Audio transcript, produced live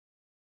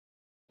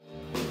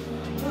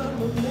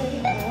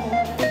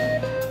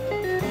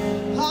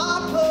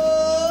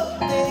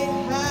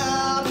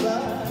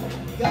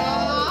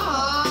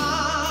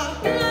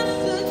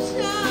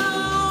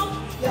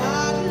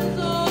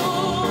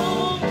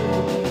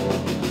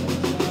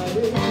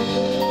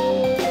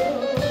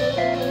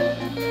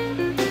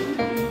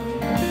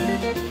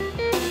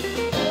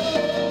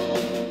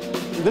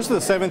This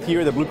is the 7th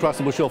year that Blue Cross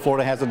and Blue Shield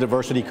Florida has a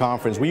diversity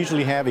conference. We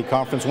usually have a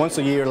conference once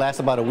a year,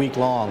 lasts about a week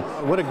long.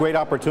 What a great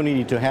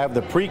opportunity to have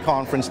the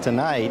pre-conference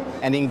tonight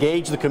and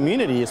engage the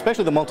community,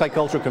 especially the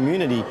multicultural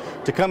community,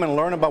 to come and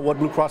learn about what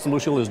Blue Cross and Blue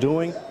Shield is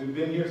doing. We've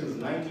been here since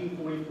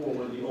 1944.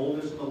 We're the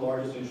oldest and the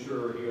largest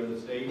insurer here in the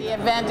state. The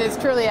event is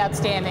truly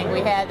outstanding. We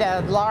had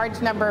a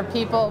large number of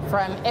people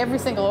from every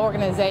single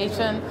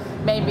organization.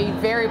 Made me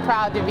very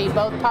proud to be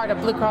both part of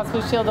Blue Cross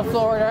Blue Shield of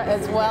Florida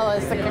as well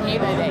as the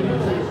community.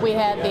 We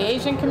had the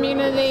Asian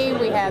community,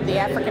 we had the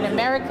African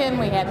American,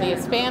 we had the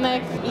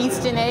Hispanic,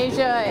 Eastern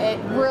Asia.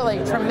 Really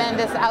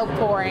tremendous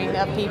outpouring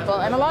of people,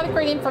 and a lot of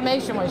great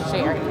information was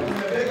shared.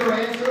 The bigger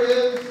answer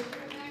is,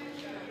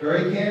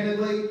 very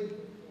candidly,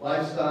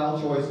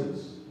 lifestyle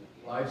choices.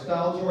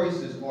 Lifestyle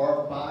choices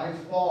are by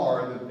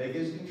far the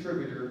biggest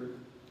contributor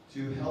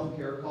to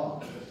healthcare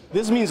costs.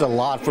 This means a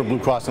lot for Blue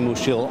Cross and Blue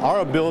Shield. Our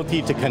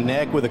ability to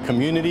connect with the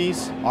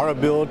communities, our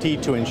ability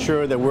to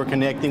ensure that we're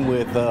connecting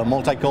with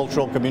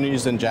multicultural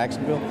communities in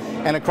Jacksonville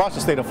and across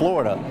the state of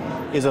Florida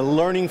is a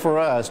learning for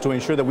us to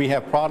ensure that we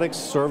have products,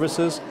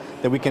 services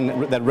that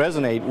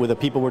resonate with the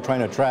people we're trying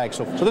to attract.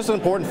 So this is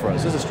important for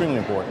us. This is extremely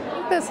important.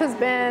 This has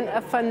been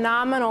a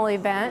phenomenal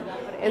event.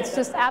 It's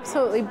just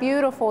absolutely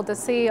beautiful to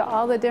see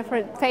all the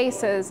different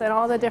faces and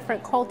all the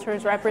different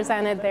cultures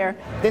represented there.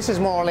 This is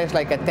more or less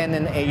like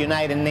attending a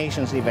United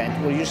Nations event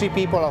where you see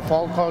people of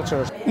all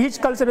cultures. Each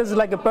culture is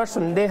like a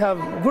person. They have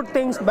good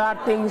things,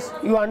 bad things.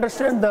 You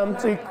understand them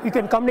so you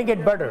can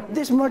communicate better.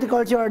 This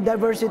multicultural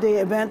diversity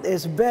event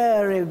is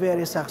very,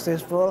 very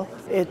successful.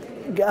 It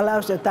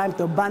allows the time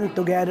to band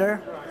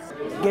together,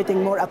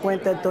 getting more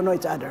acquainted to know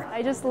each other.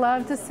 I just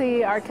love to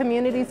see our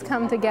communities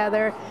come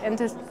together and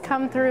to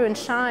come through and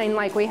shine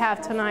like we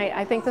have tonight.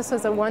 I think this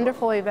was a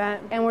wonderful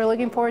event, and we're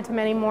looking forward to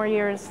many more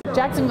years.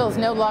 Jacksonville is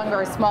no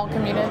longer a small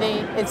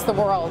community, it's the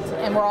world,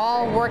 and we're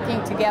all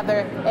working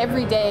together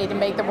every day to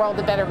make the world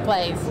a better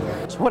place.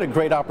 So what a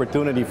great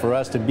opportunity for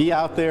us to be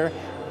out there,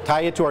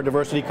 tie it to our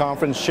diversity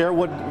conference, share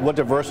what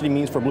diversity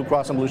means for Blue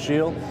Cross and Blue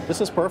Shield.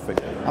 This is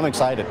perfect. I'm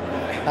excited.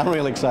 I'm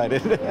really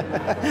excited.